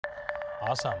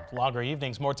Awesome. Longer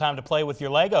evenings, more time to play with your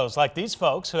Legos, like these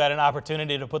folks who had an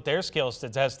opportunity to put their skills to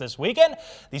test this weekend.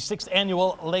 The 6th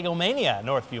annual Legomania at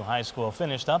Northview High School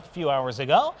finished up a few hours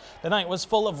ago. The night was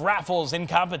full of raffles and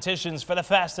competitions for the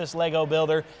fastest Lego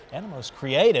builder and the most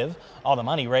creative. All the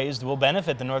money raised will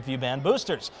benefit the Northview Band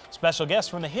Boosters. Special guests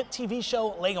from the hit TV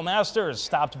show Lego Masters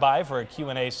stopped by for a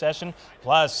Q&A session,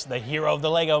 plus the hero of the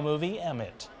Lego movie,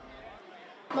 Emmett.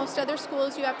 Most other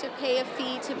schools you have to pay a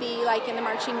fee to be like in the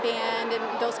marching band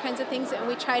and those kinds of things, and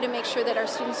we try to make sure that our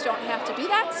students don't have to do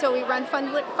that. So we run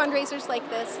fundraisers like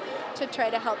this to try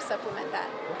to help supplement that.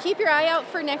 Keep your eye out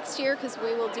for next year because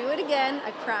we will do it again,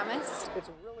 I promise. It's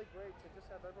really great to just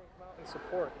have everyone come out and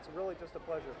support. It's really just a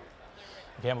pleasure.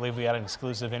 I can't believe we had an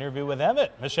exclusive interview with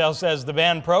Emmett. Michelle says the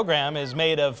band program is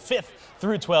made of 5th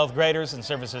through 12th graders and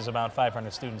services about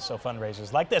 500 students, so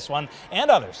fundraisers like this one and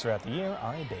others throughout the year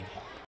are a big help.